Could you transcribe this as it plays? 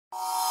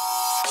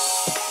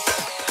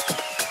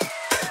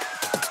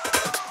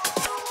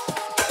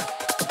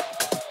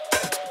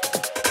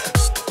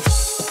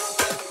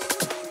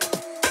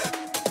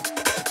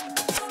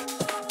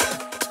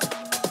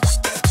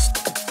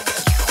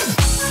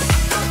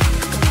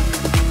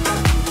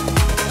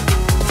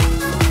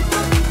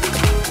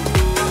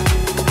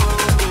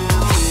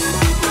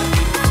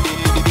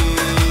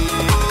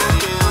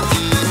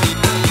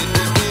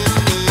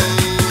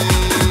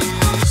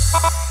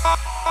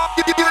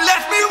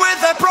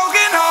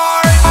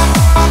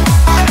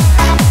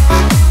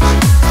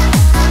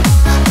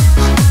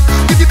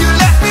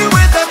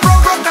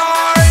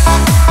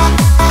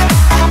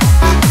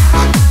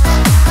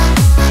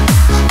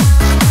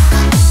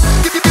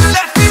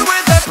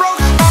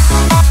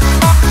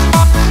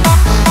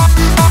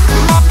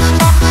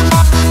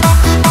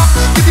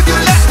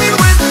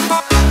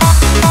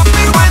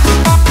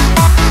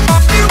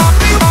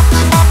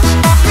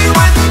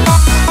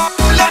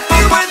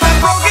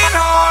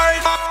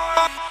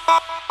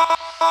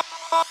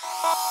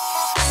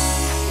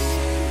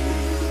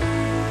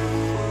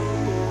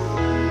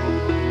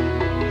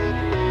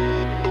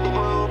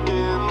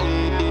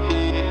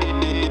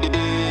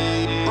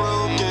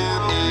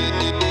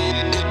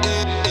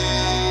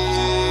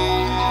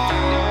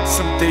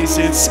Some days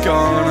it's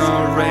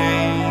gonna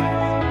rain,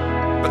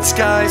 but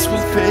skies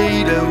will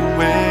fade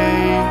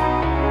away.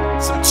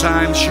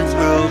 Sometimes you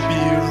will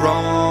be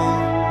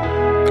wrong,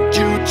 but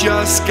you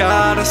just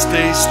gotta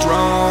stay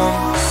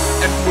strong.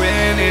 And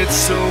when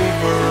it's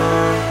over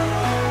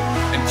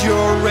and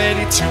you're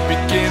ready to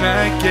begin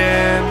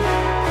again,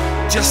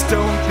 just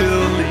don't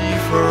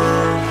believe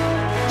her,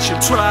 she'll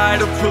try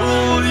to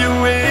pull you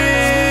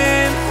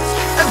in.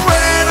 And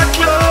when I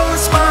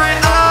close my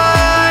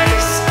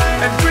eyes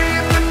and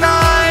dream the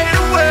night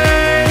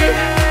away,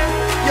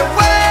 yeah,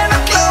 when I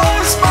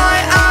close my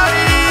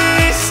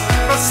eyes,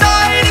 my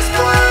sight is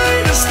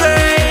blind to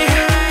stay.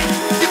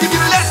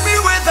 You left me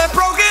with a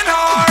broken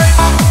heart.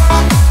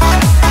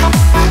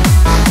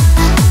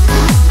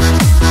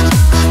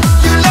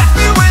 You left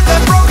me with a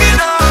broken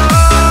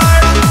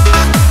heart.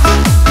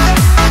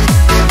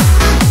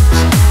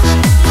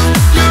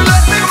 You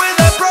left me with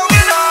a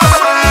broken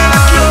heart. When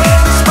I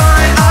close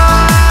my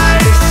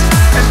eyes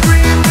and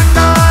dream the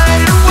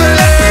night away, you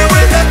left me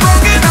with a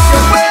broken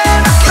heart. When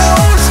I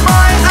close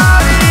my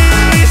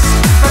eyes,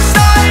 my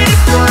sight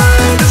is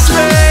blind to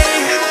stay.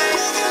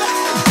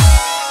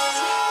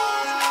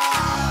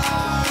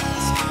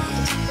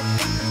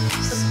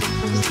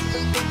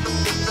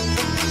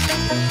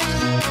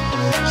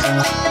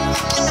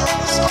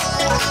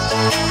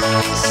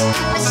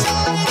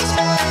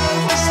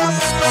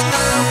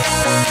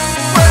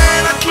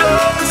 When I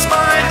close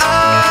my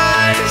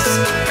eyes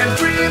and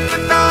dream the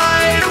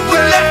night away,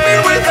 you left me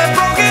with a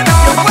broken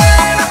heart.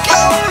 When I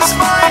close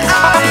my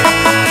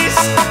eyes,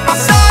 my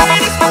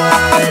sight is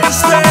blind to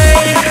stay.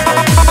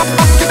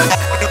 You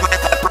left me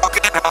with a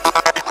broken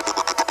heart.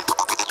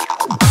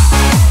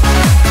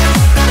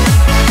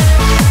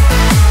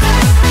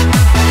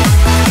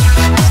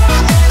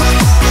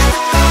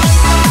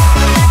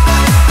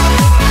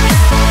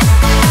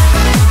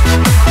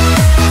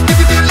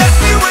 You left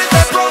me with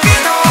a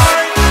broken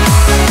heart.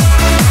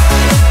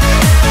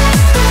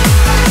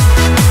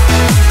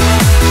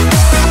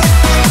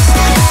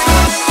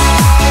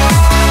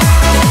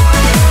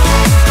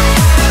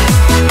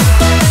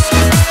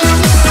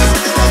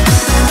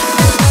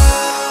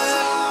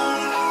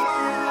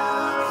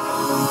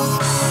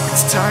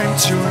 It's time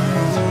to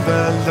move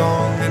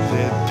along and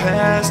let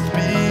past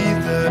be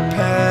the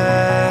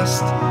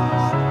past.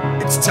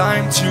 It's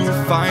time to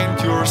find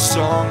your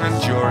song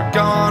and you're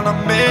gonna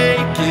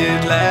make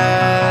it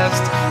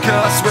last.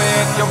 'Cause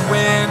when you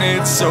win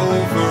it's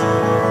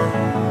over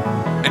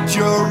and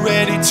you're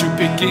ready to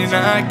begin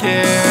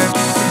again,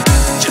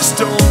 just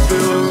don't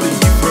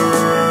believe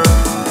her,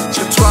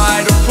 she'll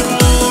try to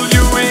pull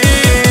you in.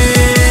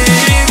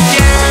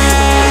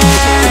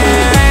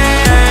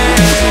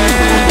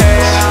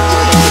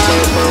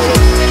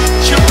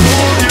 She'll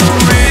pull you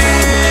in.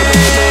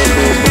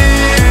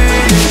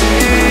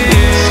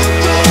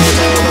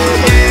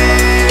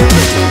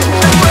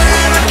 And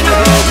when I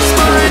close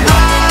my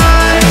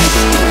eyes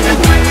and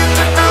dream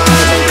the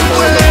night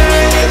away,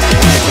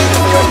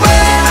 yeah,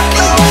 when I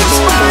close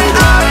my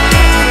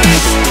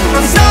eyes,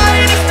 my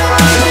sight is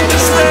blind to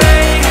stay.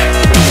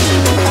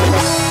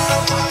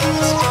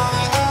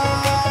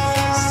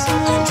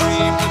 And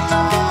dream the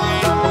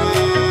night away.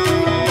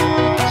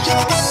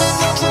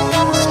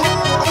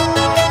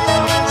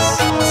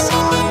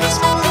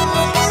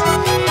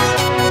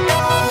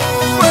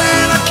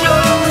 When I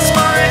close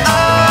my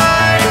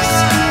eyes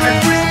and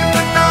dream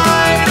the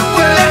night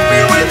away, you left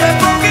me with a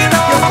broken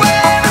heart.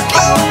 When I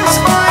close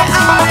my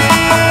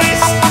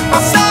eyes, my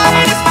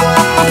sight is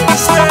blind to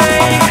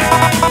stay.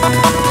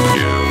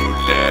 You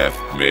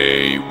left me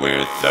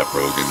with a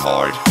broken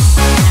heart.